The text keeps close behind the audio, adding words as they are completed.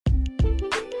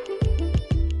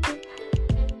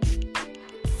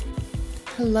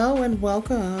Hello and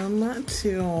welcome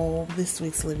to this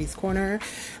week's Libby's Corner.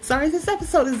 Sorry this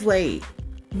episode is late,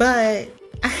 but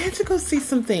I had to go see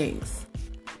some things.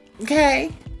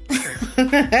 Okay?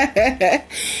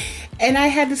 And I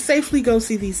had to safely go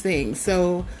see these things.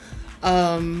 So,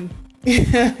 I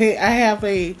have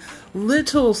a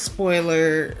little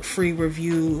spoiler-free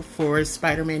review for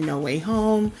Spider-Man No Way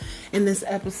Home in this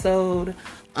episode.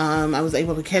 I was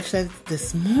able to catch that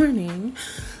this morning.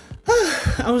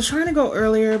 I was trying to go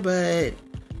earlier, but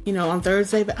on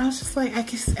Thursday, but I was just like, I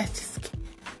just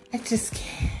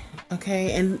can't.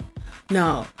 Okay. And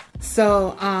no.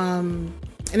 So, and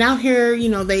out here,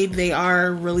 they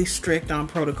are really strict on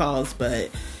protocols, but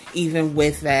even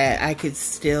with that, I could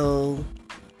still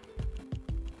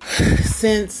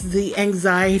sense the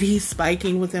anxiety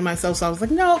spiking within myself. So I was like,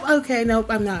 nope,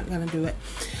 I'm not going to do it.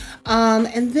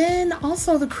 And then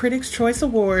also the Critics' Choice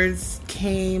Awards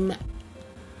came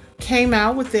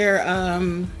out with their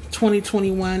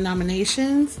 2021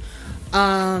 nominations.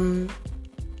 And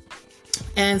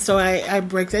so I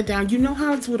break that down. You know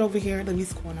how I do it over here at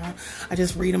Libby's Corner. I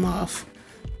just read them off.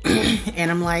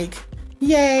 And I'm like,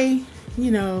 yay,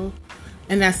 and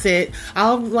that's it.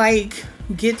 I'll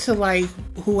get to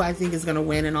who I think is going to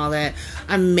win and all that.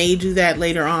 I may do that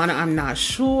later on. I'm not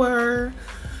sure.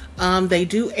 They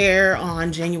do air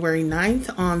on January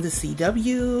 9th on the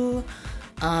CW.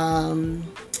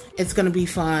 It's going to be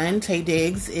fun. Taye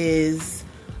Diggs is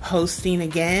hosting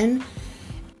again.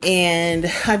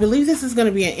 And I believe this is going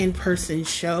to be an in-person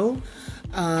show.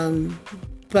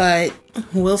 But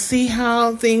we'll see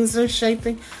how things are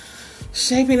shaping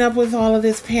up with all of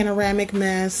this panoramic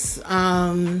mess.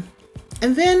 And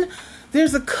then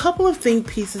there's a couple of think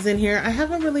pieces in here. I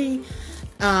haven't really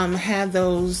had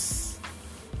those,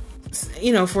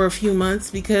 for a few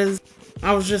months because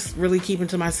I was just really keeping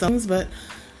to myself. But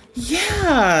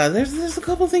yeah, there's a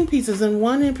couple think pieces, and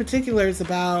one in particular is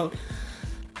about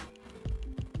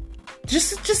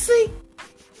just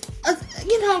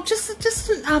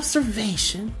an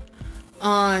observation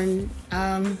on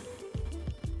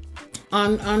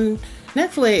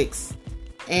Netflix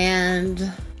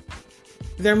and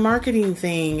their marketing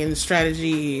thing and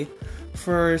strategy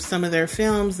for some of their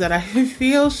films that I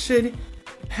feel should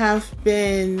have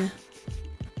been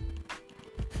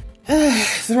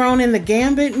thrown in the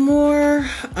gambit more.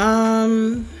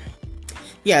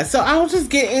 Yeah, so I'll just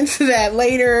get into that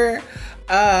later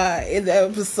in the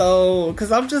episode,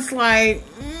 because I'm just like,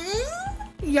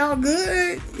 y'all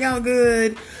good.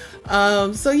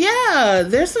 So yeah,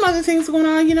 there's some other things going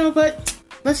on, but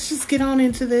let's just get on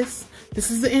into this. This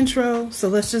is the intro, so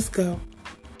let's just go.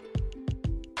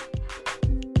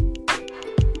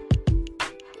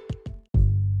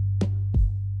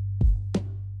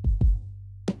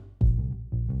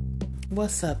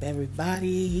 What's up,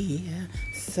 everybody?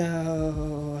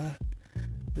 So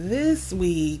this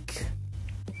week,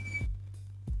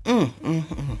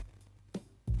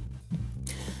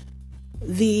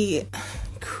 the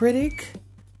Critics'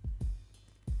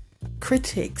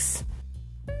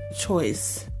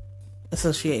 Choice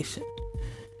Association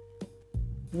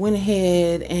went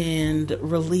ahead and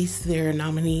released their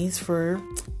nominees for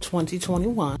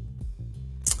 2021.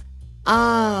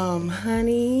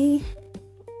 Honey,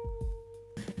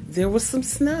 there were some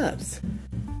snubs.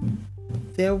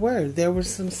 There were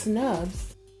some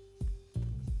snubs.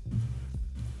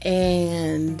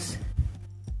 And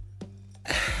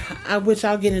which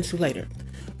I'll get into later.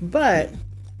 But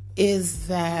is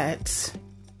that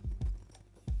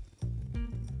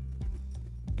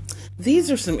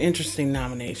these are some interesting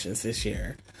nominations this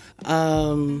year.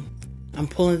 I'm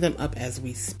pulling them up as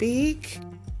we speak.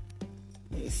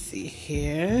 Let me see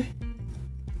here.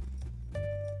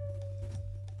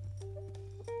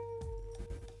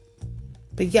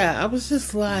 But yeah, I was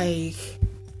just like,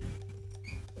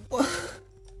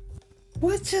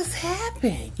 what just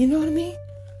happened? You know what I mean?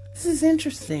 This is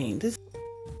interesting.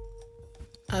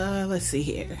 Let's see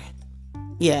here.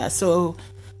 Yeah, so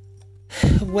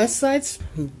West Side's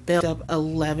built up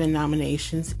 11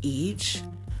 nominations each.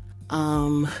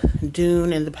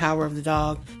 Dune and The Power of the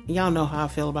Dog. Y'all know how I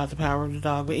feel about The Power of the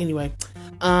Dog. But anyway,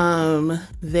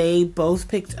 they both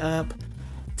picked up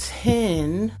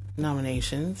 10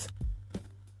 nominations.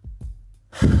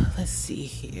 Let's see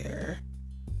here.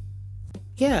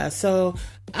 Yeah, so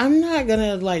I'm not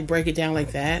gonna break it down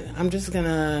like that. I'm just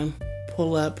gonna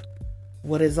pull up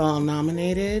what is all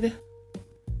nominated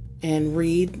and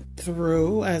read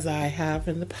through as I have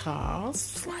in the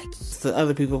past, like the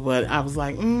other people, but I was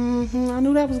like, I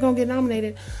knew that was gonna get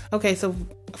nominated. Okay, so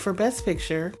for Best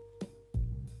Picture,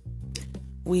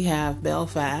 we have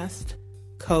Belfast,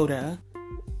 Coda,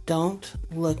 Don't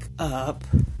Look Up,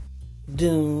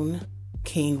 Dune,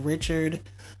 King Richard,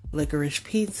 Licorice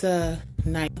Pizza,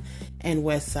 Night, and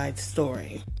West Side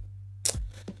Story.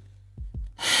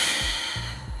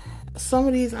 Some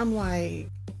of these, I'm like,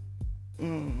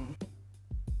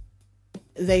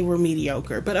 they were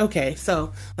mediocre. But okay,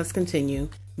 so let's continue.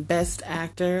 Best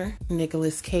Actor,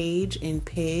 Nicolas Cage in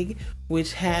Pig,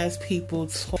 which has people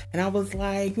and I was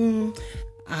like,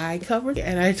 I covered it,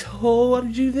 and I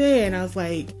told you then, and I was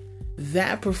like,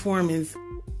 that performance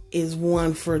is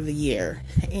one for the year.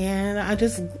 And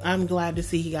I'm glad to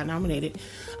see he got nominated.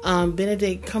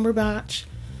 Benedict Cumberbatch,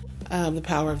 The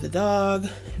Power of the Dog,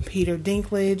 Peter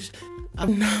Dinklage.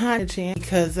 I'm not a chance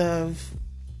because of,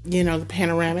 the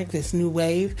panoramic, this new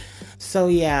wave. So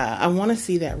yeah, I want to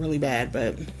see that really bad,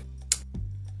 but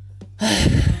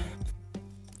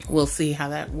we'll see how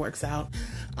that works out.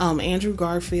 Andrew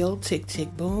Garfield, Tick,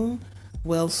 Tick, Boom,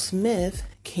 Will Smith,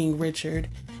 King Richard,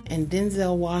 and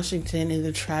Denzel Washington in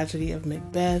The Tragedy of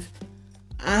Macbeth.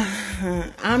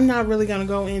 I'm not really going to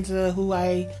go into who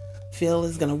I feel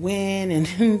is going to win and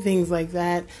things like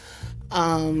that.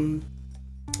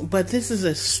 But this is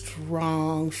a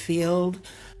strong field.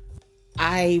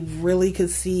 I really could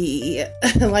see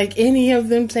like any of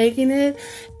them taking it.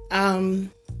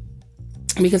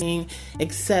 Because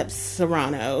except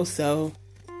Serrano. So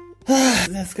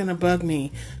that's going to bug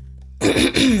me.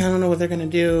 I don't know what they're going to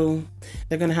do.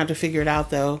 They're going to have to figure it out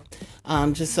though.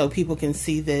 Just so people can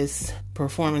see this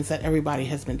performance that everybody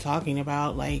has been talking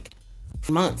about like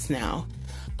for months now.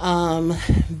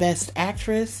 Best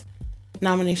Actress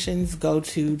nominations go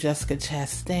to Jessica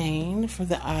Chastain for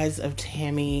The Eyes of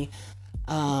Tammy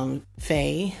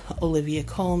Faye, Olivia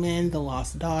Colman, The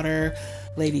Lost Daughter,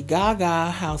 Lady Gaga,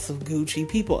 House of Gucci.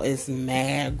 People is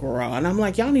mad, girl. And I'm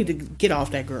like, y'all need to get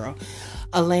off that girl.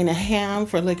 Elena Ham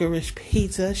for Licorice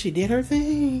Pizza. She did her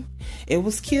thing. It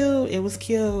was cute.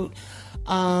 Nicole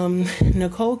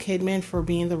Kidman for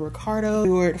Being the Ricardo.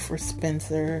 Stewart for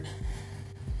Spencer.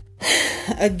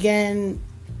 Again,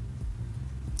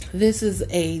 this is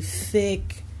a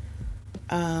thick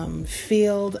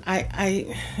field.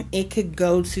 It could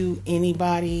go to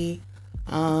anybody.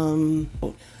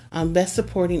 Best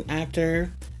Supporting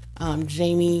Actor,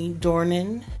 Jamie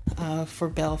Dornan for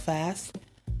Belfast,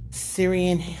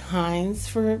 Syrian Hines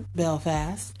for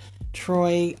Belfast,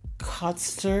 Troy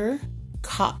Kotsur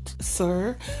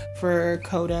for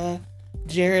Coda,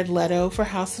 Jared Leto for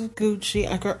House of Gucci.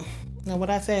 Now what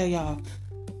I say, y'all,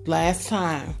 last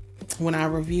time when I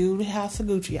reviewed House of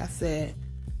Gucci, I said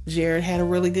Jared had a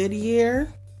really good year.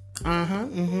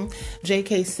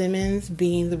 J.K. Simmons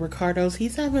Being the Ricardos.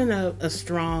 He's having a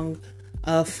strong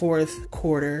fourth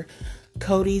quarter.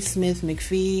 Cody Smith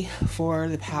McPhee for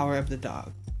The Power of the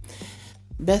Dog.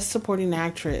 Best Supporting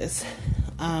Actress,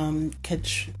 Ariana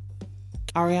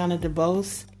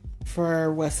DeBose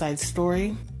for West Side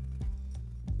Story.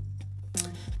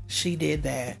 She did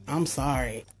that. I'm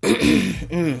sorry.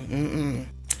 And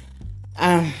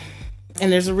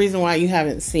there's a reason why you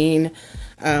haven't seen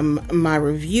my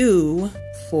review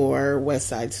for West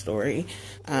Side Story,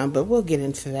 but we'll get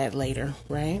into that later,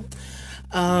 right?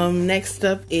 Next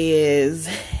up is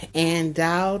Ann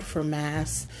Dowd for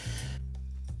Mass,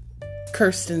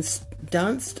 Kirsten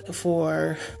Dunst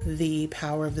for The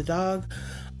Power of the Dog,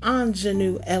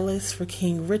 Anjanou Ellis for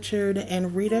King Richard,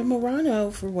 and Rita Moreno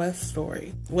for West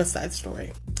Side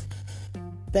Story.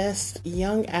 Best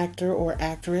Young Actor or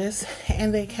Actress,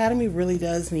 and the Academy really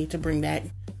does need to bring that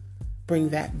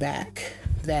back,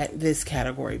 this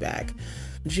category back.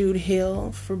 Jude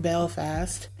Hill for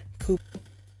Belfast,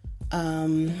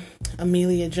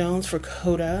 Amelia Jones for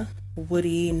Coda,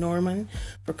 Woody Norman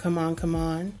for Come On, Come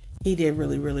On. He did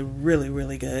really, really, really,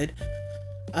 really good.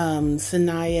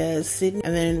 Sanaya Sidney,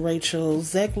 and then Rachel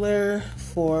Zegler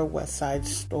for West Side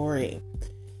Story.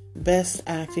 Best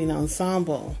Acting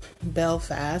Ensemble,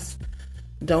 Belfast,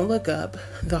 Don't Look Up,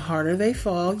 The Harder They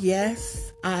Fall.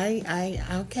 Yes,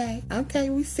 okay,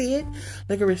 we see it.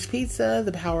 Licorice Pizza,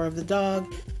 The Power of the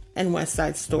Dog, and West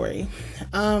Side Story.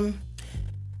 Out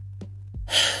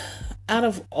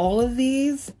of all of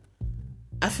these,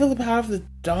 I feel The Power of the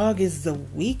Dog is the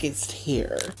weakest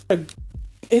here.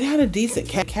 It had a decent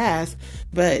cast,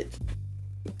 but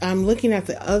I'm looking at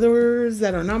the others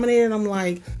that are nominated. I'm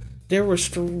like, there were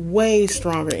way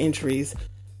stronger entries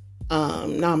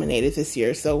nominated this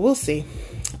year, so we'll see.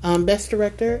 Best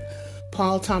Director,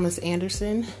 Paul Thomas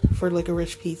Anderson for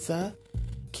Licorice Pizza,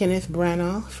 Kenneth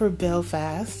Branagh for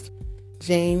Belfast,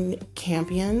 Jane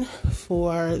Campion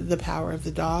for The Power of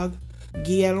the Dog,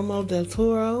 Guillermo del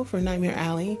Toro for Nightmare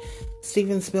Alley,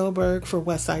 Steven Spielberg for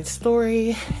West Side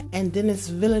Story, and Denis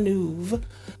Villeneuve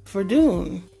for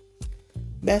Dune.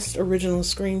 Best Original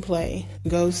Screenplay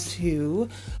goes to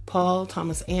Paul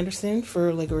Thomas Anderson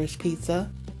for Licorice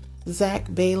Pizza, Zach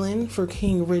Balin for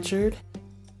King Richard,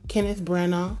 Kenneth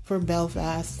Branagh for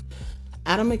Belfast,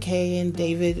 Adam McKay and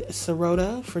David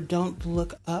Sirota for Don't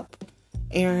Look Up,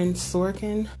 Aaron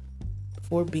Sorkin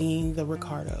for Being the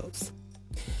Ricardos.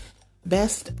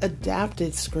 Best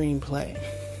Adapted Screenplay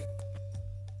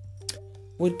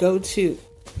would go to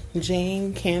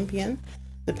Jane Campion,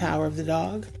 The Power of the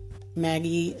Dog,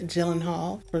 Maggie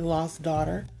Gyllenhaal for Lost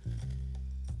Daughter,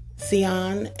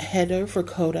 Sian Heder for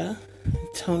Coda,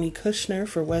 Tony Kushner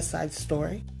for West Side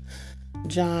Story,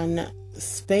 John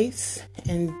Space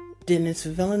and Denis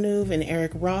Villeneuve and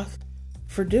Eric Roth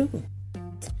for Dune.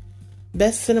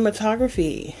 Best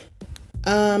Cinematography,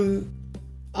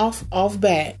 off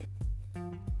bat.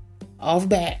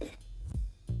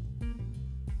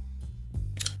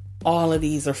 All of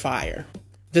these are fire.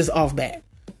 Just off bat.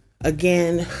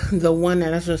 Again, the one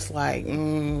that is just like,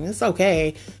 it's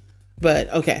okay.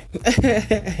 But okay.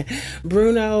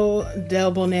 Bruno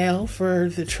Del Bonell for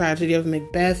The Tragedy of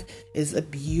Macbeth is a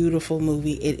beautiful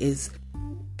movie. It is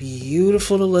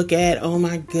beautiful to look at. Oh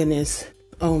my goodness.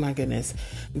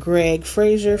 Greg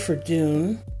Fraser for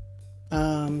Dune.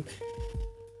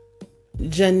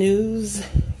 Janusz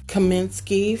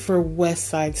Kaminski for West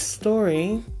Side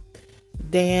Story.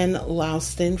 Dan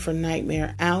Laustin for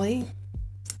Nightmare Alley.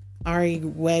 Ari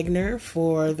Wagner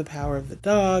for The Power of the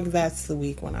Dog. That's the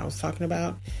weak one I was talking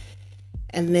about.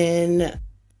 And then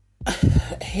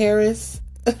Harris,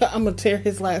 I'm going to tear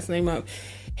his last name up.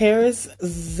 Harris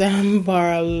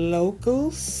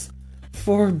Zambarlokos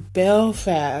for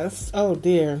Belfast. Oh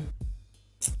dear.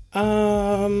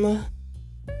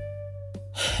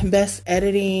 Best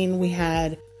editing, we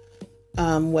had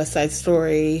West Side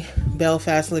Story,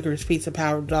 Belfast, Licorice Pizza,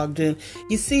 Power of the Dog, Dune.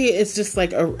 You see, it's just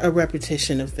like a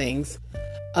repetition of things.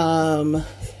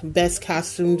 Best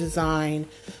costume design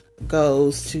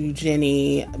goes to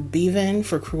Jenny Bevan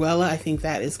for Cruella. I think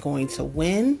that is going to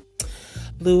win.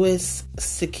 Louis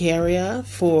Sicaria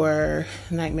for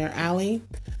Nightmare Alley.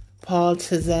 Paul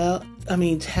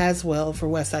Tazwell for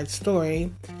West Side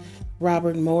Story.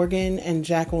 Robert Morgan and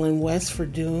Jacqueline West for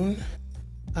Dune.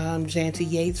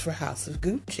 Janty Yates for House of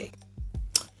Gucci.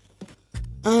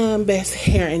 Best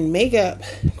hair and makeup,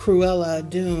 Cruella,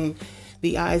 Dune,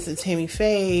 The Eyes of Tammy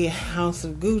Faye, House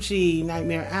of Gucci,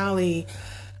 Nightmare Alley.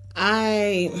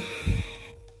 I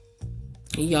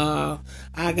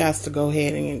got to go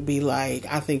ahead and be like,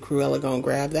 I think Cruella gonna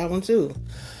grab that one too.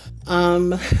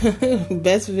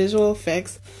 Best visual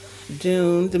effects,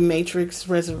 Dune, The Matrix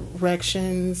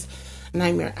Resurrections,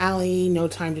 Nightmare Alley, No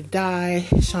Time to Die,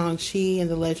 Shang-Chi and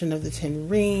the Legend of the Ten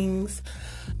Rings.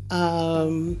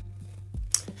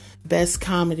 Best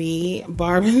comedy,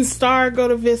 Barb and Star go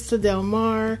to Vista Del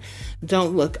Mar,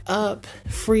 Don't Look Up,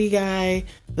 Free Guy,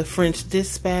 The French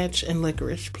Dispatch, and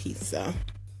Licorice Pizza.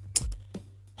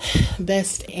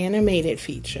 Best animated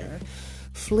feature,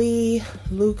 Flea,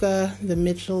 Luca, The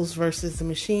Mitchells versus the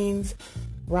Machines,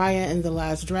 Raya and the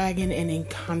Last Dragon, and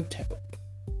Encanto.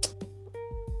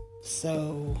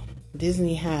 So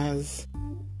Disney has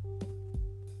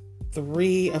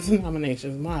 3 of the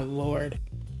nominations. My lord.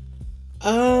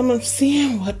 I'm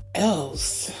seeing what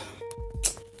else.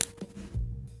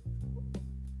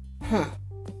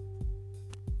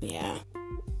 Yeah,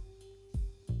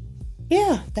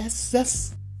 that's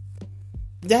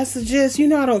the gist. You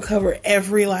know, I don't cover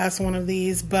every last one of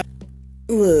these, but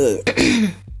look,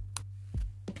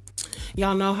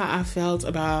 y'all know how I felt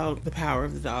about The Power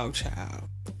of the Dog, child.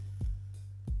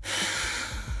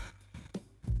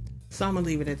 So I'm gonna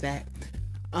leave it at that.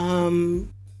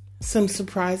 Some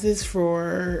surprises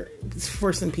for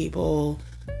some people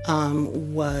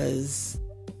was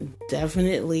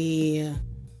definitely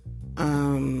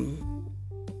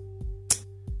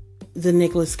the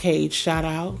Nicolas Cage shout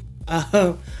out.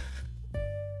 I'm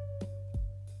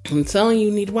telling you,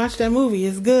 you need to watch that movie.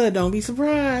 It's good. Don't be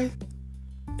surprised.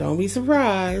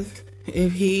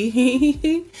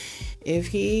 If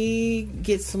he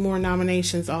gets some more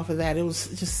nominations off of that. It was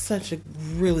just such a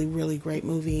really, really great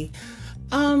movie.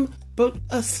 But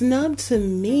a snub to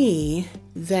me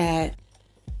that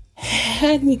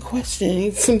had me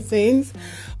questioning some things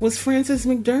was Frances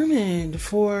McDormand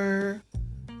for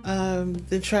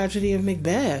The Tragedy of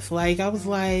Macbeth. Like, I was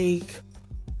like,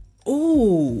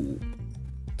 ooh,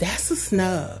 that's a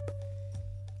snub.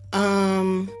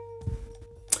 And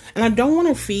I don't want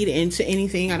to feed into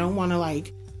anything. I don't want to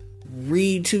like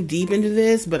read too deep into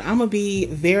this, but I'm gonna be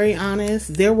very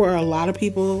honest. There were a lot of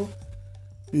people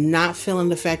not feeling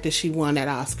the fact that she won that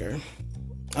Oscar.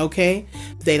 Okay?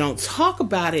 They don't talk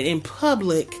about it in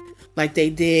public, like they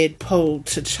did Poe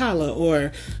T'Challa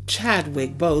or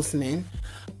Chadwick Boseman,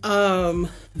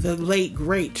 the late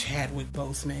great Chadwick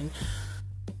Boseman.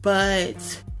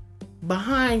 But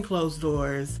behind closed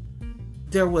doors,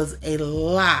 there was a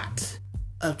lot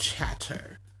of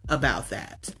chatter about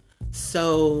that.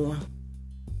 So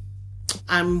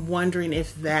I'm wondering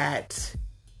if that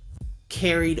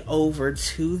carried over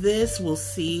to this. We'll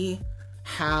see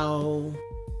how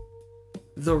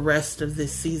the rest of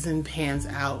this season pans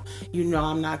out. You know,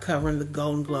 I'm not covering the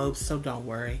Golden Globes, so don't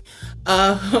worry.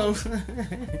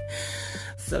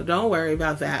 So don't worry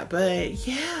about that. But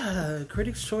yeah,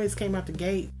 Critics' Choice came out the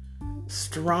gate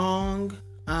strong.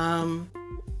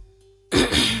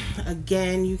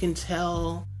 Again, you can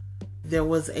tell there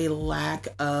was a lack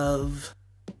of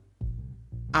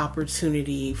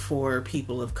opportunity for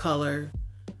people of color.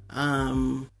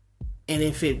 And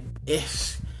it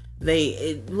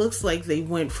looks like they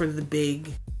went for the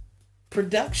big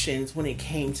productions when it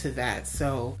came to that.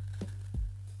 So,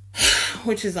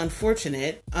 which is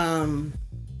unfortunate.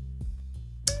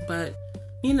 But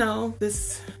you know,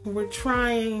 we're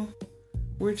trying.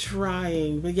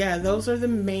 But yeah, those are the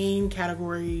main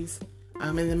categories,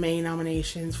 and the main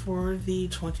nominations for the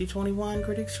 2021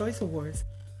 Critics' Choice Awards.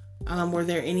 Were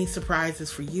there any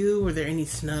surprises for you? Were there any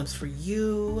snubs for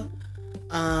you?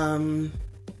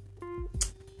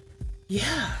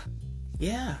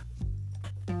 Yeah.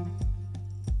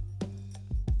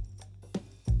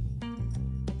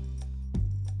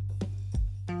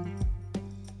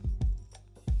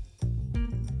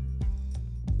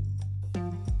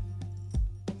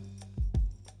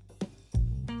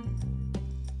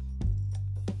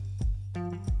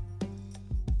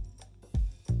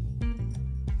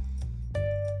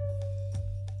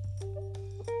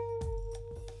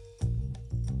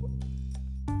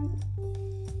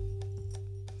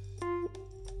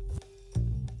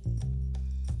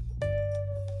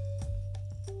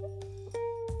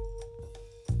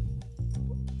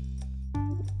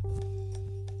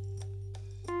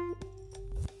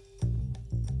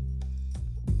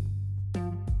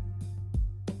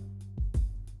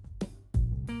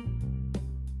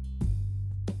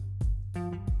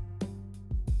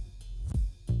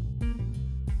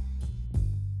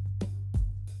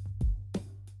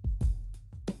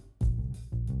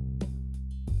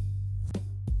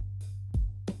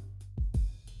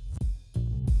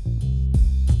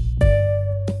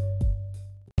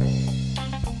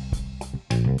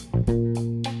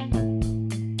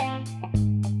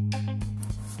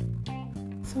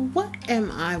 Am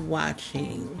I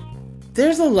watching?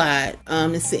 There's a lot.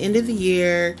 It's the end of the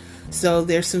year, so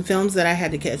there's some films that I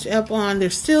had to catch up on.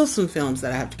 There's still some films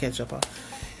that I have to catch up on.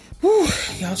 Whew,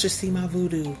 y'all should see my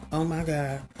voodoo. Oh my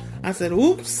God. I said,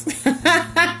 oops.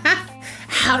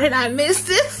 How did I miss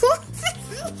this?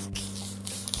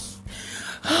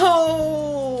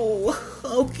 Oh,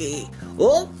 okay.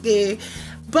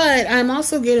 But I'm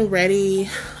also getting ready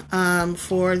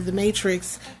for The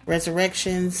Matrix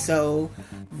Resurrection. So,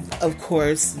 of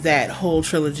course, that whole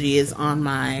trilogy is on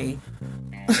my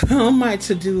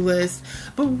to-do list.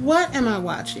 But what am I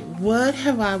watching? What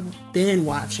have I been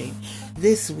watching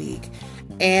this week?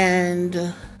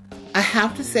 And I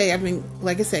have to say, I've been,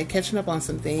 like I said, catching up on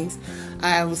some things.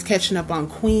 I was catching up on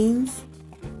Queens,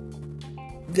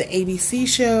 the ABC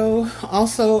show,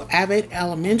 also Abbott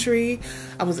Elementary.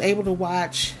 I was able to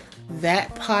watch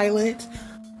that pilot.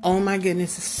 Oh my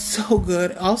goodness, it's so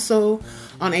good. Also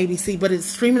on ABC, but it's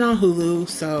streaming on Hulu,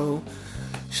 so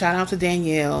shout out to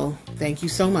Danielle. Thank you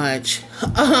so much.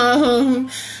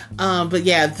 But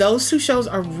yeah, those two shows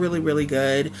are really, really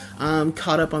good.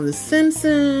 Caught up on The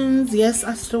Simpsons. Yes,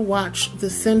 I still watch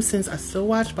The Simpsons. I still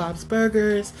watch Bob's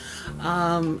Burgers.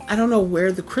 I don't know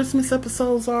where the Christmas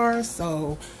episodes are,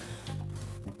 so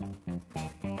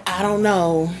I don't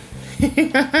know.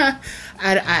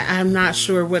 I'm not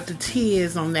sure what the tea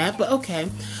is on that, but okay.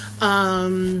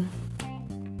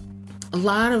 A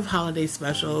lot of holiday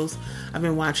specials. I've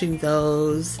been watching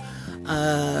those.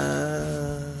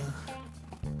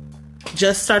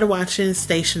 Just started watching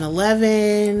Station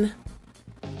 11.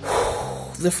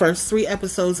 The first 3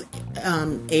 episodes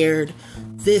aired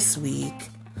this week.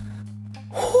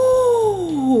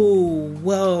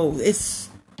 Whoa, it's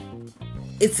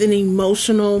an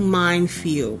emotional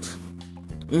minefield.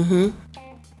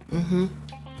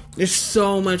 There's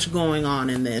so much going on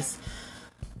in this.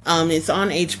 It's on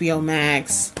HBO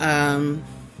Max.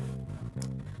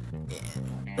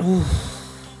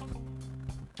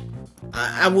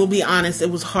 I will be honest, it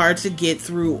was hard to get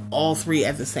through all 3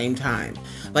 at the same time.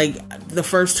 Like, the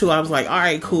first 2, I was like, all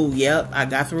right, cool, yep, I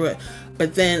got through it.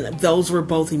 But then those were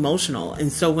both emotional.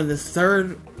 And so when the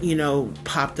third,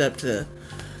 popped up to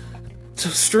to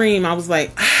stream, I was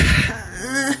like,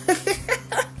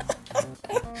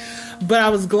 but I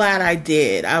was glad I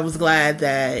did. I was glad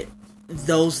that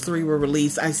those 3 were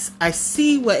released. I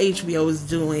see what HBO is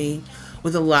doing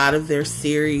with a lot of their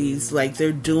series. Like,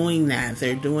 they're doing that.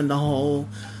 They're doing the whole,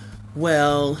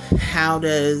 well, how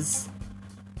does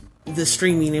the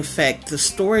streaming affect the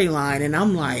storyline? And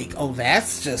I'm like, oh,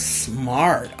 that's just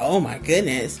smart. Oh my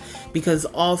goodness. Because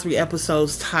all 3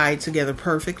 episodes tied together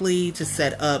perfectly to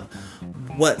set up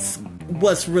what's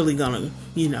really gonna,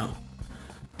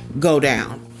 go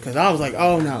down. Because I was like,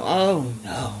 oh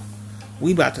no,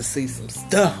 we about to see some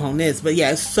stuff on this. But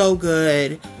yeah, it's so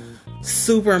good.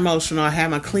 Super emotional. I had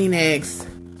my Kleenex.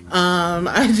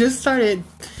 I just started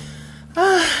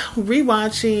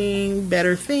rewatching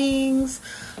Better Things.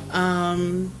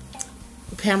 Pamela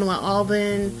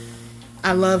Alden,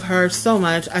 I love her so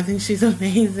much. I think she's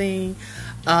amazing.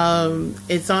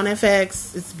 It's on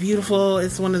FX. It's beautiful.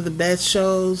 It's one of the best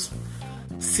shows.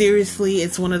 Seriously,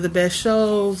 it's one of the best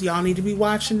shows. Y'all need to be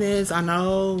watching this. I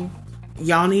know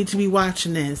y'all need to be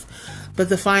watching this. But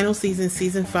the final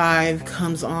season 5,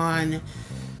 comes on,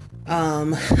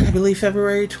 I believe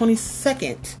February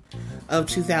 22nd of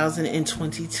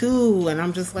 2022. And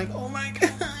I'm just like, oh my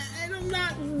God, I'm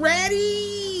not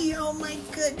ready. Oh my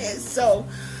goodness. So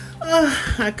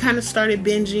I kind of started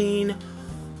binging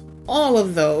all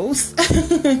of those.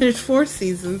 There's 4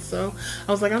 seasons, so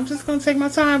I was like, I'm just gonna take my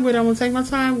time with it. I'm gonna take my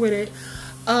time with it.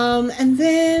 And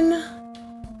then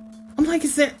I'm like,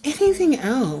 is there anything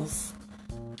else?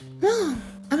 No,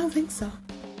 I don't think so.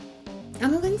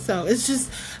 It's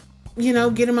just,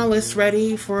 getting my list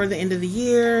ready for the end of the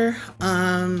year.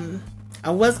 I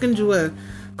was gonna do a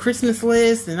Christmas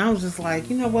list, and I was just like,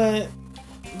 you know what?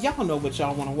 Y'all know what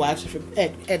y'all want to watch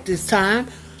at this time.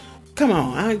 Come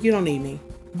on, you don't need me.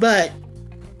 But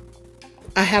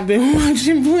I have been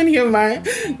watching plenty of my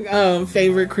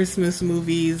favorite Christmas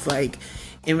movies, like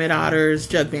Emmett Otter's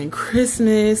Jug Band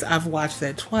Christmas. I've watched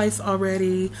that twice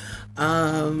already.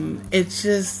 It's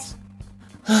just,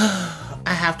 I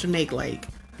have to make like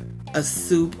a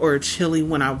soup or a chili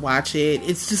when I watch it.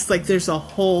 It's just like there's a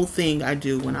whole thing I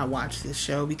do when I watch this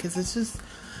show because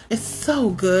it's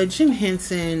so good. Jim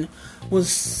Henson was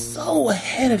so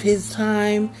ahead of his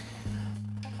time.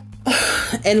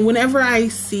 And whenever I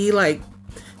see like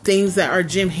things that are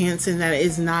Jim Henson that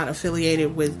is not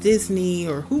affiliated with Disney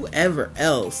or whoever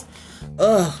else,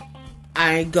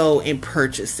 I go and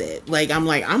purchase it. Like, I'm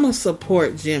gonna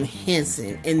support Jim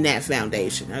Henson in that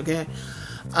foundation. Okay.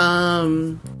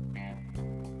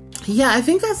 Yeah, I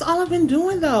think that's all I've been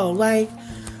doing though. Like,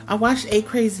 I watched 8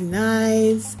 Crazy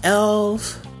Nights,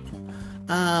 Elf.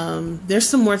 There's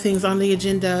some more things on the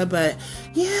agenda, but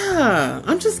yeah,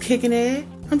 I'm just kicking it,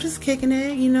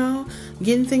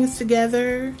 getting things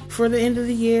together for the end of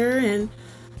the year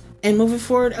and moving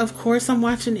forward. Of course, I'm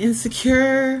watching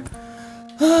Insecure.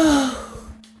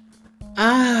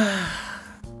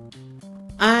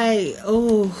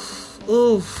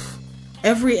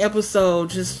 Every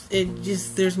episode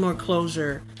there's more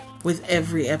closure with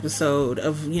every episode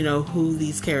of, who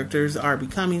these characters are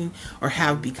becoming or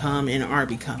have become and are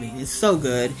becoming. It's so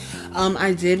good.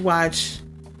 I did watch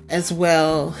as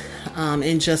well,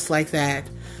 and just like that,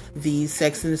 the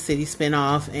Sex and the City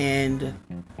spinoff, and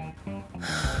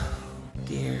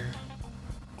dear.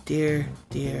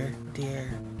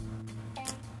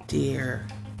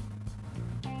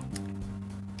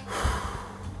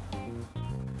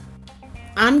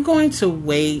 I'm going to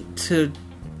wait to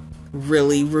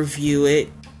really review it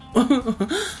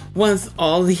once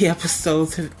all the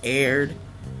episodes have aired,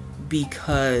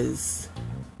 because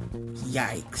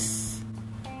yikes.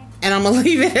 And I'm gonna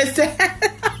leave it at that.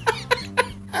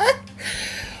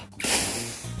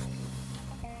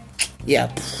 Yeah,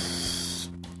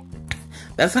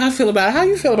 that's how I feel about it. How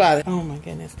you feel about it? Oh my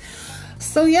goodness.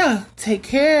 So yeah, take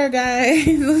care, guys.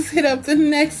 Let's hit up the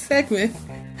next segment.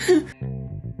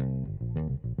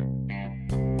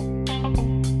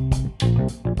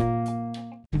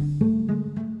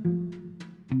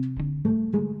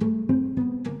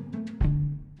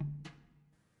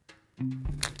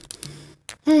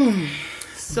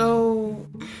 So,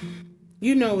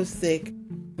 it's sick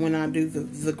when I do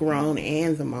the groan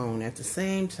and the moan at the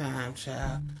same time,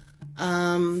 child.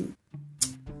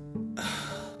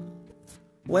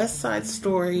 West Side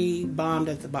Story bombed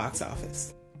at the box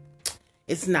office.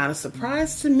 It's not a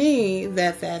surprise to me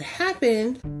that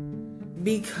happened,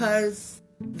 because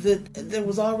there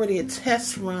was already a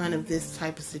test run of this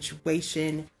type of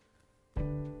situation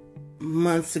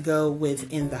months ago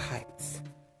with In the Heights.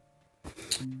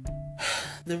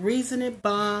 The reason it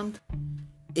bombed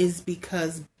is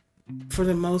because, for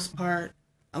the most part,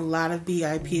 a lot of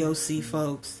BIPOC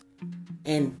folks,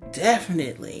 and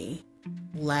definitely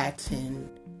Latino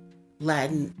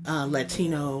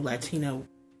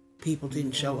people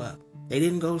didn't show up. They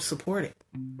didn't go support it.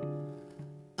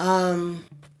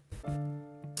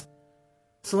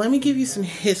 So let me give you some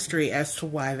history as to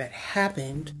why that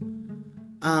happened.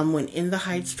 When In the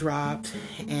Heights dropped,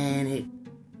 and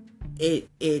it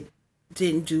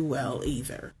didn't do well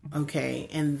either. Okay,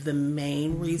 and the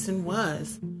main reason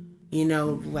was,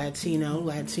 Latina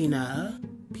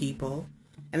people,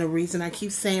 and the reason I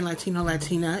keep saying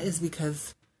Latina is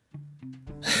because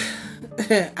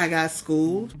I got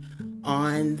schooled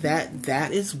on that.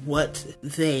 That is what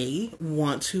they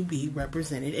want to be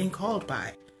represented and called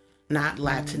by, not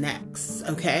Latinx.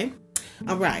 Okay,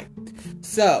 all right.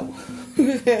 So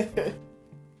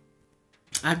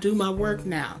I do my work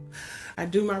now. I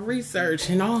do my research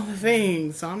and all the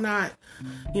things. So I'm not,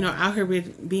 out here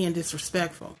being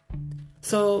disrespectful.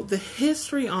 So the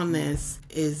history on this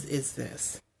is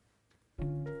this.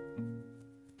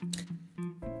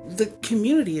 The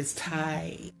community is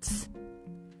tight.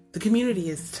 The community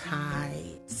is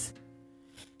tight.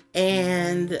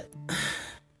 And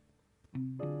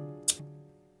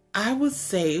I would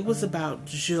say it was about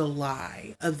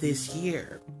July of this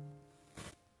year.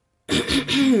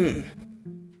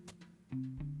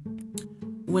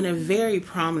 When a very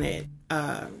prominent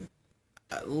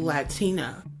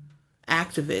Latina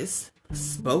activist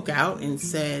spoke out and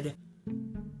said,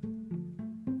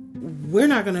 we're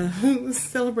not going to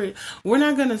celebrate. We're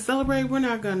not going to celebrate. We're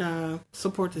not going to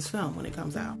support this film when it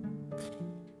comes out.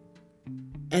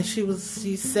 And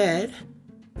she said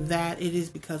that it is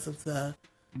because of the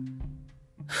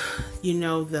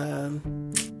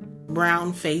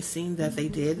brown facing that they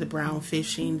did, the brown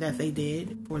fishing that they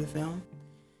did for the film.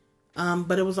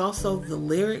 But it was also the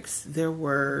lyrics. There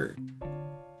were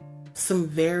some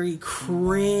very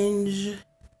cringe-y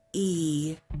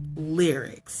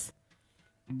lyrics.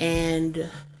 And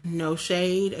no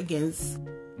shade against,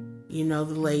 the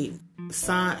late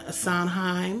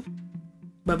Sondheim.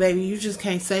 But baby, you just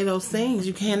can't say those things.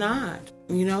 You cannot.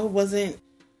 It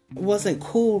wasn't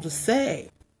cool to say.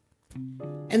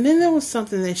 And then there was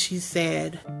something that she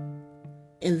said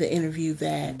in the interview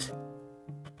that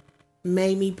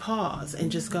made me pause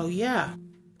and just go, yeah,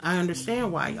 I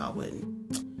understand why y'all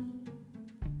wouldn't.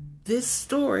 This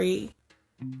story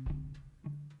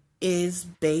is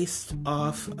based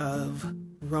off of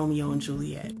Romeo and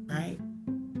Juliet, right?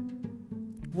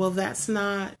 Well, that's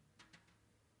not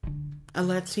a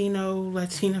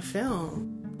Latina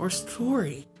film or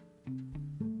story.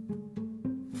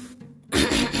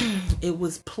 It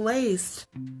was placed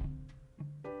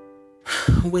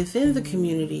within the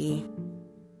community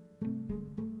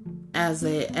as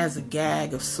a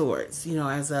gag of sorts,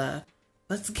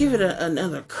 let's give it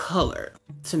another color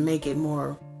to make it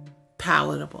more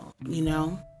palatable,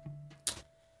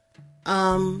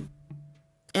 and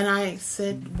I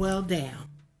said, well, damn,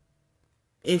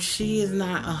 if she is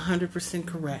not 100%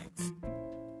 correct.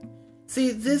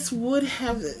 See, this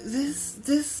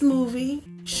movie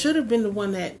should have been the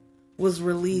one that was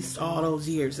released all those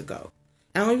years ago.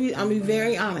 And I'll be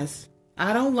very honest.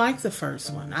 I don't like the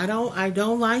first one. I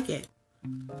don't like it.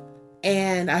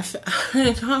 And I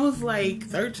was like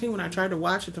 13 when I tried to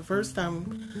watch it the first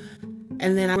time.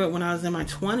 And then I went when I was in my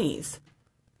 20s.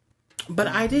 But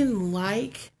I didn't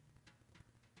like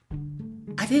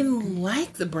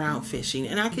the brown fishing.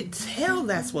 And I could tell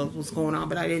that's what was going on.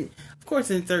 But I didn't. Of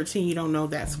course, in 13, you don't know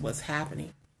that's what's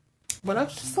happening. But I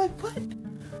was just like, what?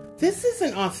 This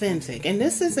isn't authentic. And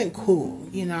this isn't cool,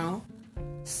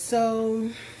 So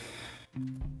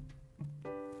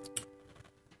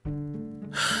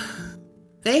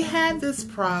they had this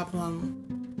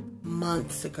problem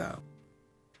months ago.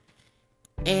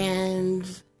 And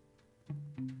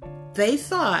they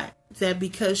thought that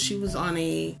because she was on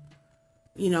a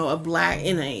black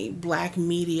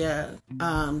media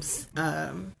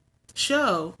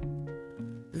show,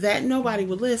 that nobody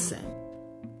would listen.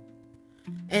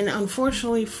 And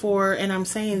unfortunately and I'm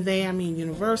saying they, I mean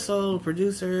Universal,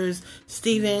 producers,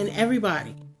 Steven,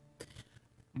 everybody.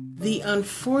 The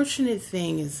unfortunate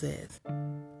thing is this.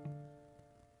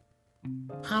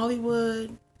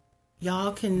 Hollywood,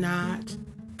 y'all cannot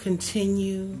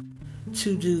continue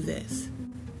to do this.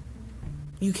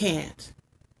 You can't.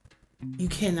 You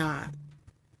cannot.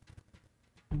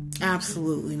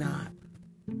 Absolutely not.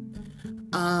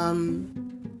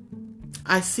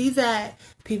 I see that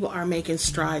people are making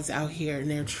strides out here and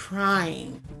they're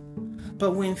trying.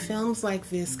 But when films like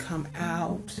this come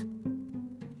out,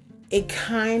 it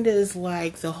kind of is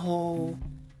like the whole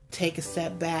take a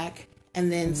step back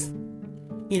and then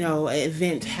an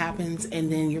event happens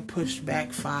and then you're pushed back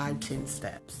 5-10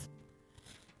 steps.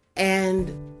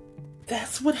 And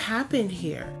that's what happened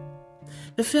here.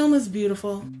 The film is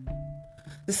beautiful.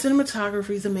 The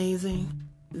cinematography is amazing.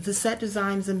 The set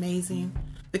design is amazing.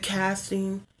 The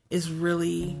casting is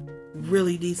really,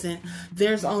 really decent.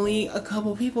 There's only a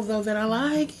couple people, though, that I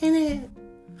like in it.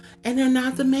 And they're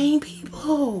not the main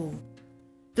people.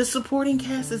 The supporting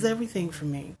cast is everything for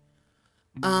me.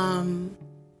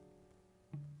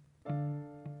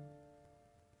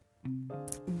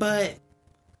 But,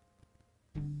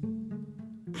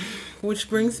 which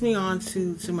brings me on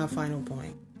to my final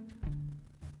point.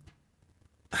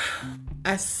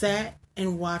 I sat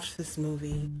and watched this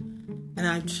movie and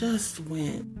I just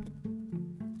went,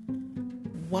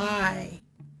 why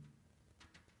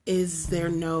is there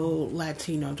no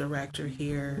Latino director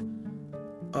here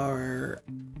or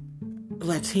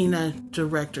Latina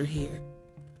director here?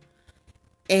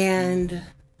 And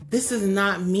this is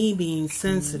not me being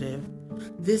sensitive.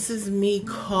 This is me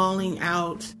calling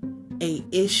out a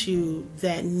issue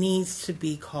that needs to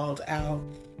be called out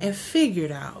and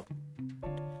figured out.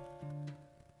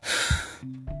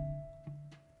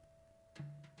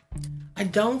 I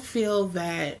don't feel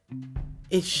that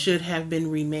it should have been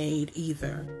remade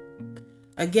either.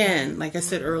 Again, like I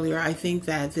said earlier, I think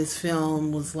that this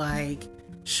film was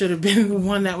should have been the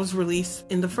one that was released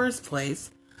in the first place.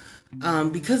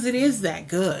 Because it is that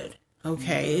good.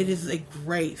 Okay, it is a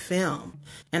great film.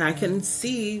 And I can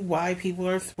see why people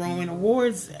are throwing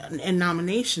awards and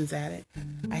nominations at it.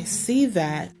 I see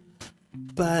that.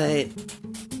 But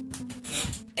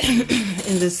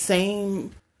in the same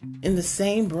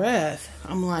breath,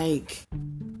 I'm like,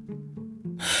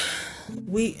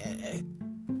 we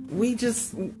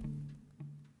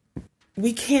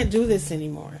can't do this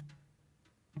anymore.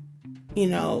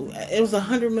 It was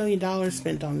 $100 million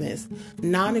spent on this,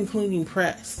 not including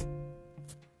press.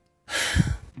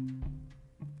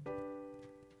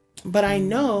 But I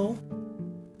know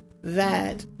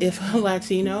that if a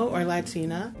Latino or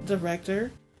Latina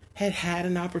director had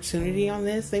an opportunity on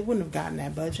this, they wouldn't have gotten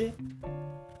that budget.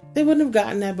 They wouldn't have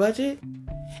gotten that budget.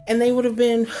 And they would have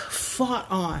been fought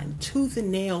on tooth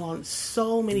and nail on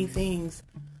so many things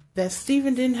that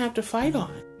Steven didn't have to fight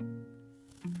on.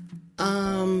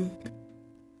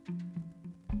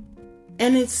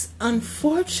 And it's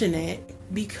unfortunate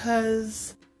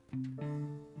because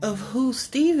of who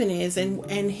Steven is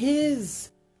and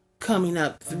his coming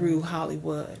up through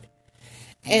Hollywood.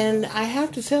 And I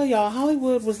have to tell y'all,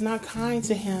 Hollywood was not kind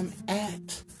to him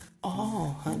at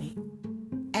all, honey.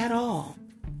 At all.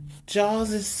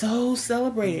 Jaws is so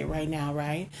celebrated right now,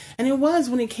 right? And it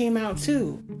was when it came out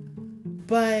too.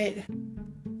 But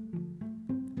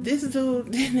this dude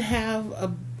didn't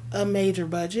have a major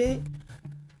budget.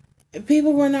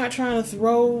 People were not trying to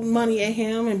throw money at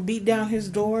him and beat down his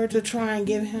door to try and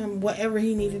give him whatever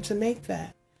he needed to make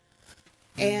that.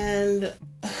 And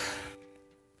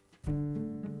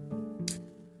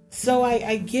so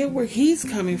I get where he's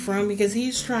coming from, because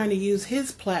he's trying to use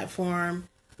his platform,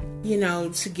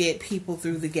 to get people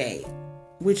through the gate,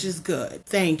 which is good.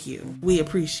 Thank you. We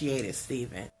appreciate it,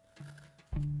 Steven.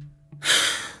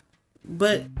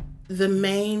 But the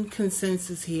main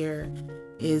consensus here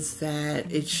is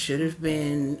that it should have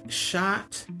been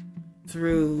shot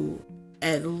through,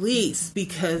 at least,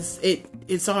 because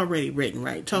it's already written,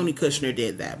 right? Tony Kushner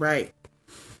did that, right?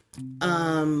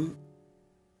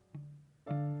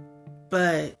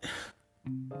 But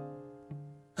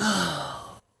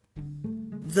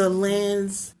the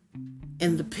lens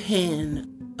and the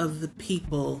pen of the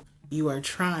people you are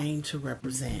trying to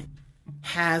represent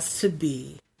has to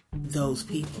be those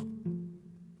people.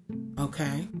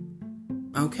 Okay?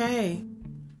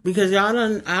 Because I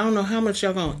don't know how much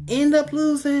y'all gonna end up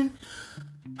losing,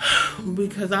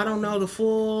 because I don't know the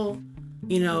full,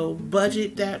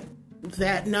 budget,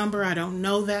 that number. I don't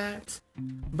know that,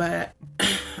 but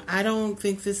I don't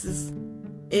think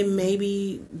it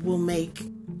maybe will make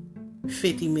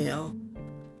 50 mil.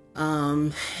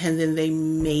 And then they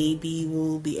maybe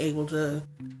will be able to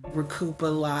recoup a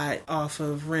lot off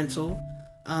of rental.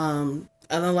 And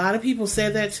a lot of people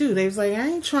said that too. They was like, I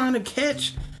ain't trying to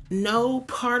catch no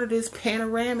part of this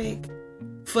panoramic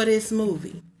for this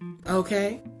movie.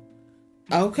 Okay,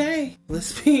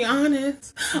 let's be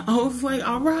honest. I was like,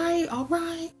 all right.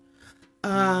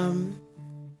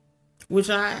 Which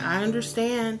I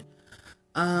understand.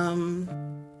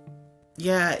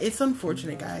 Yeah, it's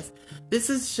unfortunate, guys. This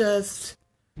is just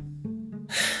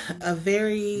a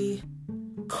very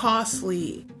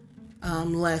costly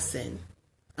lesson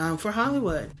for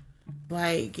Hollywood.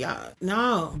 Like, y'all,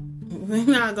 no, we're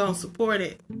not gonna support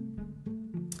it.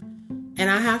 And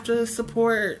I have to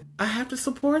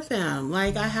support them.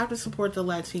 Like, I have to support the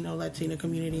Latina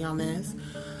community on this.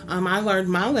 I learned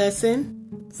my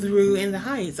lesson through In the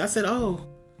Heights. I said, oh,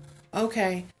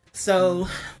 okay. So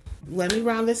let me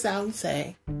round this out and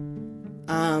say,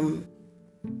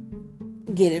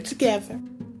 get it together.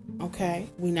 Okay.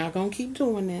 We're not going to keep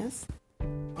doing this.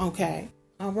 Okay.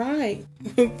 All right.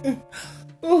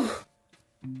 Ooh.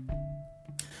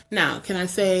 Now, can I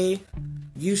say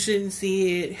you shouldn't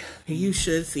see it? You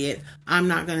should see it. I'm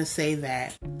not going to say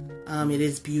that. It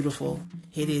is beautiful.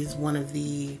 It is one of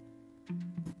the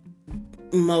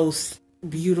most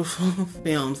beautiful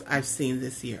films I've seen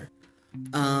this year.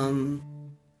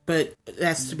 But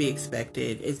that's to be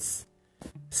expected. It's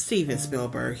Steven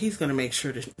Spielberg. He's going to make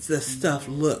sure that the stuff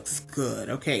looks good,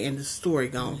 okay? And the story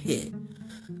gonna hit.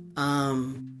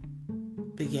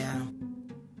 But yeah.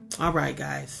 All right,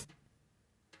 guys.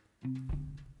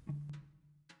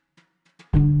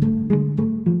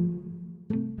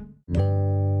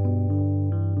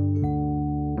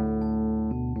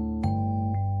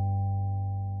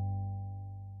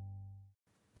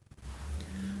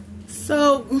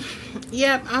 So,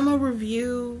 yeah, I'm going to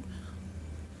review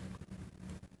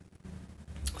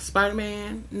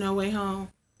Spider-Man No Way Home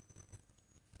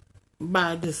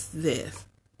by just this.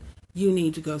 You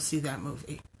need to go see that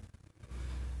movie.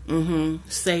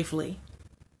 Safely.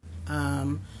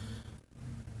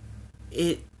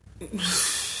 It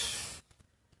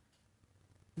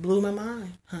blew my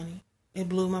mind, honey. It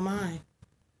blew my mind.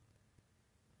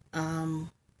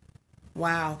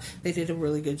 Wow, they did a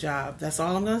really good job. That's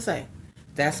all I'm going to say.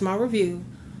 That's my review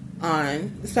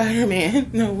on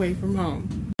Spider-Man No Way From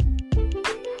Home.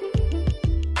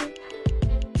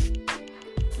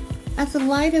 At the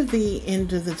light of the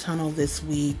end of the tunnel this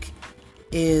week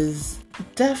is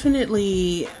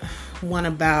definitely one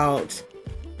about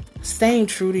staying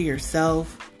true to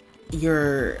yourself,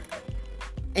 your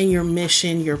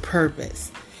mission, your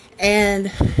purpose. And,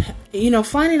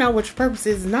 finding out what your purpose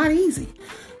is not easy.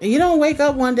 And you don't wake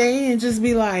up one day and just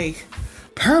be like,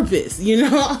 purpose,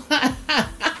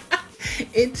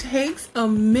 It takes a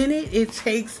minute. It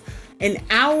takes an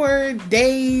hour,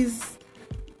 days.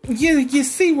 You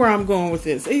see where I'm going with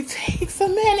this. It takes a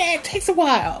minute. It takes a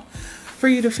while for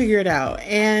you to figure it out.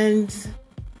 And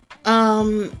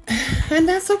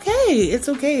that's okay. It's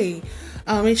okay.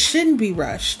 It shouldn't be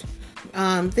rushed.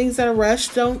 Things that are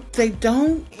rushed don't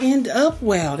end up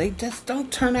well. They just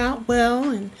don't turn out well.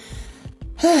 And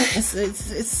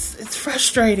it's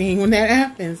frustrating when that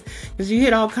happens, because you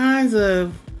hit all kinds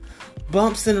of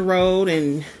bumps in the road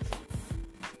and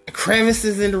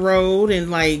crevices in the road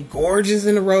and like gorges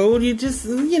in the road. You just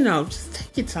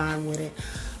take your time with it,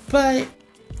 but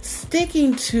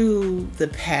sticking to the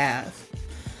path.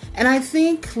 And I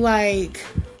think like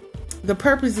the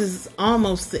purpose is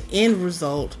almost the end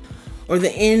result or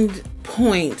the end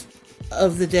point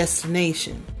of the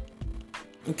destination.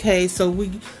 Okay, so we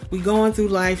going through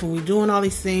life and we doing all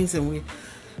these things and we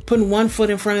putting one foot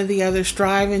in front of the other,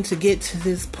 striving to get to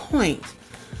this point.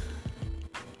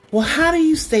 Well, how do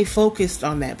you stay focused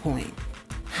on that point?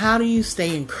 How do you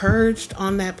stay encouraged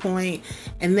on that point?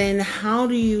 And then how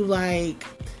do you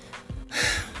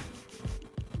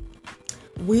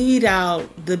weed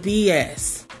out the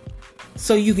BS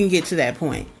so you can get to that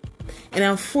point? And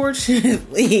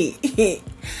unfortunately,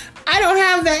 I don't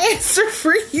have the answer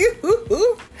for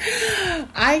you.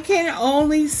 I can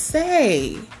only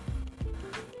say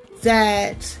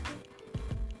that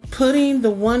putting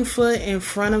the one foot in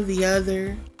front of the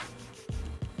other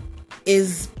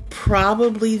is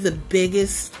probably the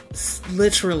biggest,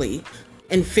 literally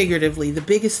and figuratively, the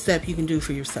biggest step you can do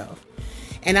for yourself.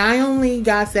 And I only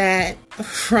got that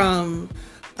from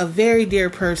a very dear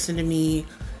person to me.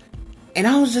 And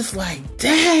I was just like,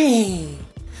 dang.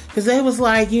 Because it was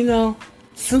like,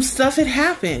 some stuff had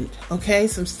happened. Okay,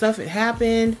 some stuff had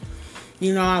happened.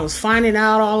 I was finding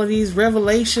out all of these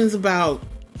revelations about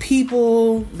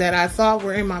people that I thought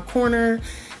were in my corner.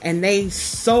 And they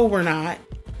so were not.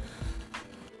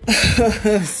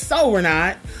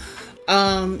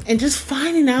 And just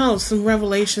finding out some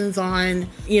revelations on,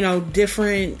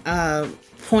 different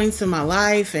points in my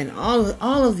life and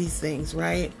all of these things,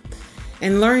 right?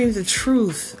 And learning the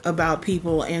truth about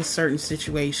people in certain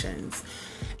situations.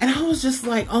 And I was just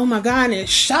like, oh my God, and it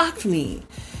shocked me.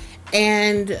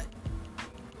 And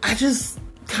I just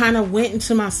kind of went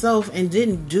into myself and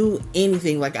didn't do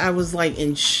anything. Like I was like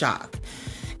in shock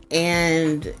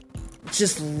and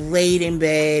just laid in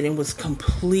bed and was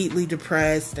completely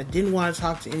depressed. I didn't want to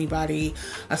talk to anybody.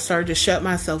 I started to shut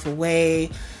myself away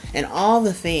and all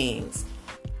the things.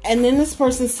 And then this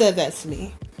person said that to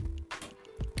me.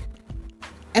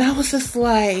 And I was just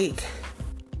like,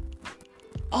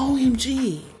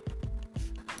 OMG.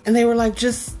 And they were like,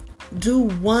 just do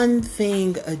one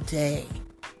thing a day,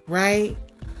 right?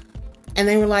 And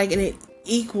they were like, and it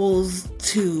equals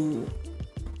to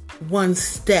one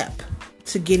step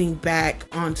to getting back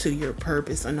onto your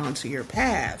purpose and onto your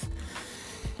path.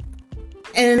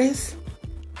 And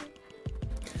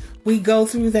we go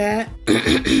through that,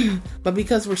 but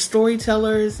because we're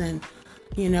storytellers and,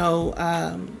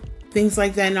 things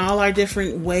like that, and all our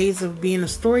different ways of being a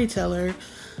storyteller,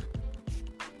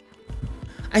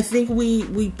 I think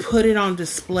we put it on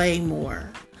display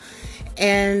more.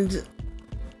 And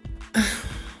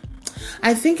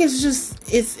I think it's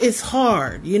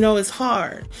hard, it's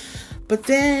hard. But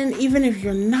then even if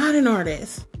you're not an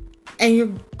artist and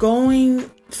you're going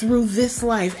through this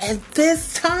life at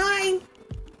this time,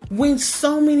 when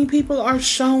so many people are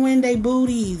showing their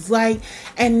booties,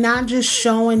 and not just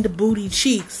showing the booty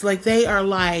cheeks, they are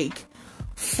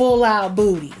full out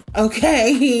booty,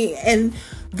 okay? And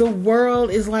the world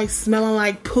is smelling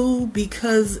like poo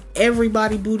because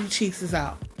everybody booty cheeks is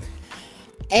out.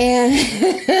 And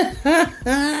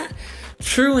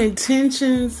true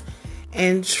intentions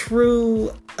and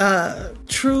true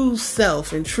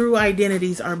self and true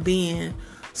identities are being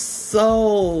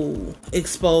so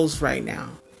exposed right now.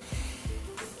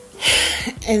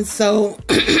 And so,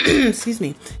 excuse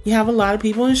me, you have a lot of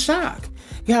people in shock.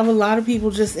 You have a lot of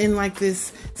people just in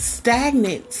this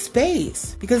stagnant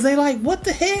space because they what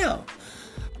the hell?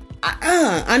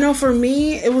 I know for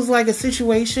me, it was a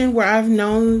situation where I had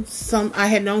known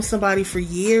somebody for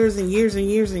years and years and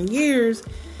years and years.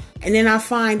 And then I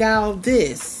find out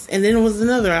this, and then it was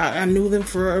another, I knew them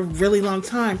for a really long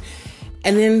time.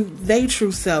 And then their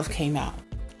true self came out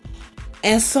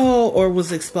or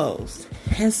was exposed.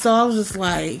 And so I was just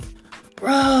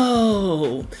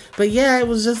bro, but yeah, it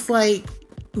was just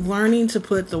learning to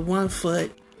put the one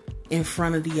foot in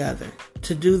front of the other,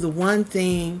 to do the one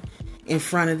thing in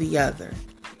front of the other.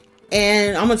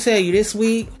 And I'm going to tell you, this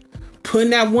week,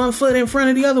 putting that one foot in front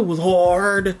of the other was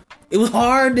hard. It was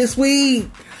hard this week.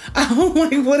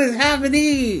 I'm what is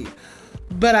happening?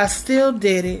 But I still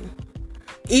did it.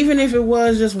 Even if it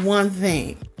was just one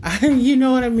thing. You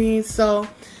know what I mean? So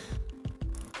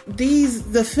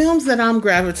the films that I'm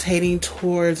gravitating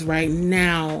towards right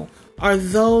now are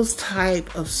those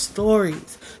type of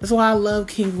stories. That's why I love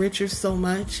King Richard so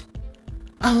much.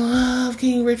 I love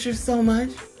King Richard so much.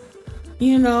 I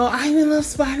even love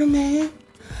Spider-Man.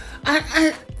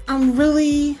 I'm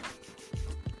really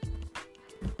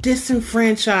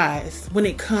disenfranchised when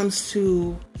it comes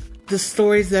to the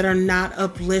stories that are not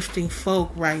uplifting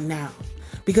folk right now.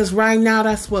 Because right now,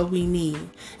 that's what we need.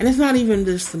 And it's not even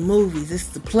just the movies. It's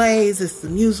the plays, it's the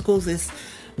musicals, it's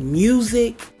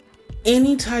music,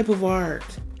 any type of art.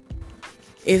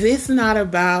 If it's not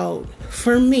about,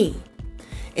 for me,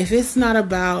 if it's not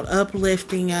about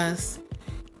uplifting us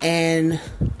and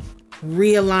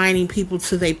realigning people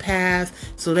to their path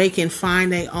so they can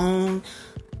find their own,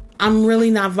 I'm really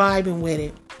not vibing with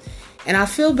it. And I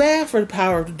feel bad for The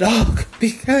Power of the Dog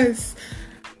because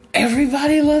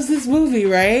everybody loves this movie,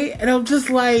 right? And I'm just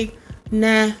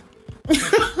nah.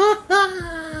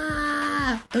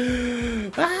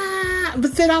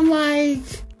 But then I'm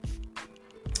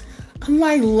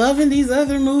loving these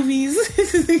other movies,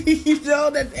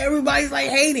 that everybody's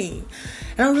hating.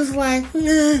 And I'm just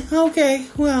okay,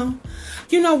 well,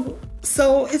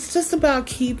 so it's just about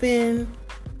keeping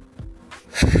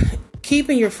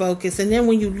your focus. And then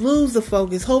when you lose the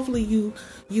focus, hopefully you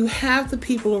have the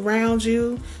people around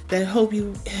you that help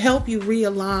you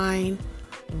realign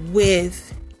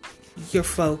with your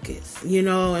focus,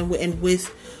 and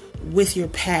with your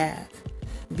path.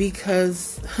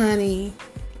 Because, honey,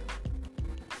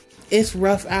 it's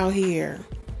rough out here.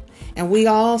 And we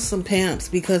all some pimps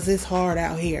because it's hard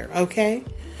out here, okay?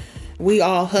 We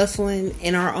all hustling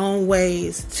in our own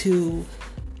ways to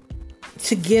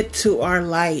get to our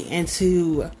light and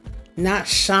to not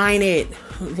shine it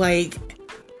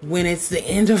when it's the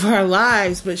end of our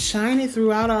lives, but shine it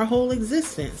throughout our whole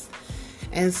existence.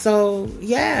 And so,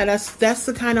 yeah, that's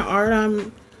the kind of art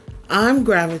I'm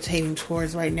gravitating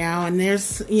towards right now. And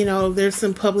there's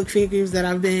some public figures that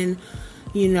I've been,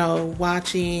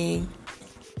 watching,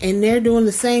 and they're doing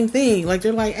the same thing.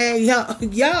 They're hey, yo,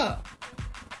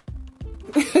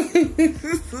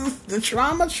 the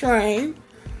trauma train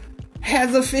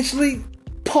has officially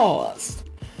paused.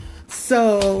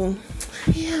 So,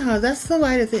 yeah, that's the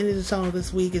light at the end of the tunnel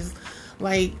this week, is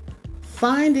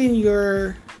refinding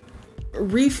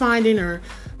or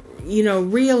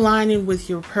realigning with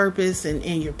your purpose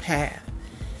and your path.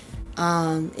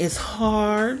 It's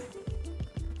hard.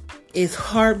 It's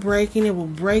heartbreaking. It will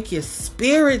break your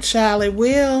spirit, child. It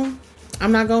will.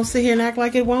 I'm not going to sit here and act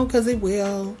like it won't, because it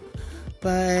will.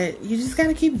 But you just got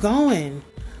to keep going.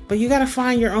 But you got to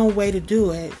find your own way to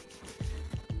do it.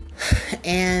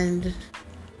 And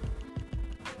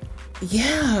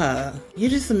yeah, you're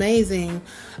just amazing.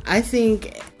 I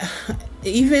think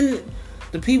even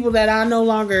the people that I no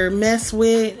longer mess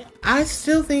with, I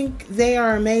still think they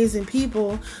are amazing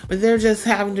people, but they're just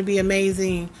having to be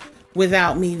amazing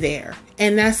without me there.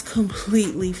 And that's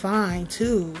completely fine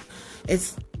too.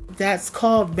 That's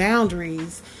called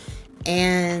boundaries.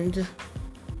 And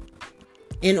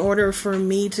in order for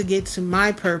me to get to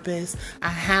my purpose, I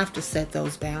have to set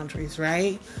those boundaries,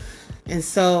 right? And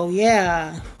so,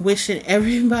 yeah, wishing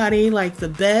everybody like the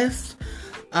best.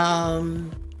 I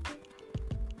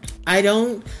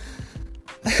don't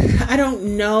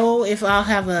know if I'll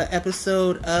have an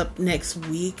episode up next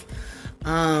week.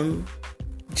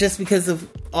 Just because of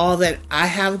all that I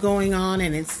have going on,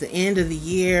 and it's the end of the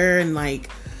year, and like,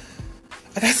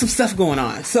 I got some stuff going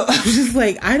on. So I'm just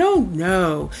like, I don't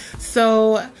know.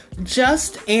 So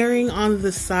just erring on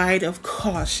the side of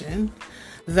caution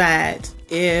that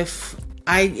if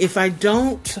I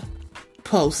don't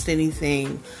post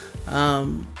anything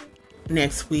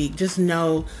next week, just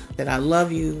know that I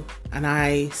love you and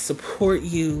I support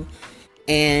you,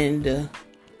 and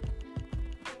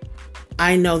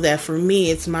I know that for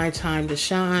me, it's my time to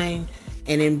shine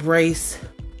and embrace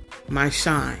my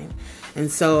shine. And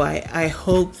so I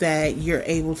hope that you're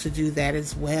able to do that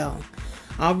as well.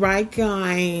 All right,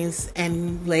 guys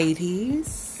and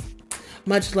ladies,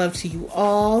 much love to you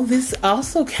all. This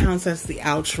also counts as the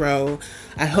outro.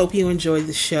 I hope you enjoyed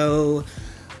the show.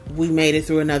 We made it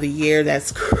through another year.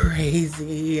 That's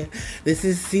crazy. This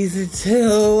is season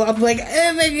 2. I'm like,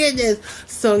 oh my goodness.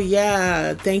 So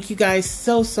yeah, thank you guys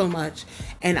so much.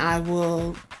 And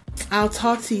I'll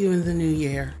talk to you in the new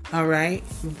year. All right.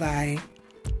 Bye.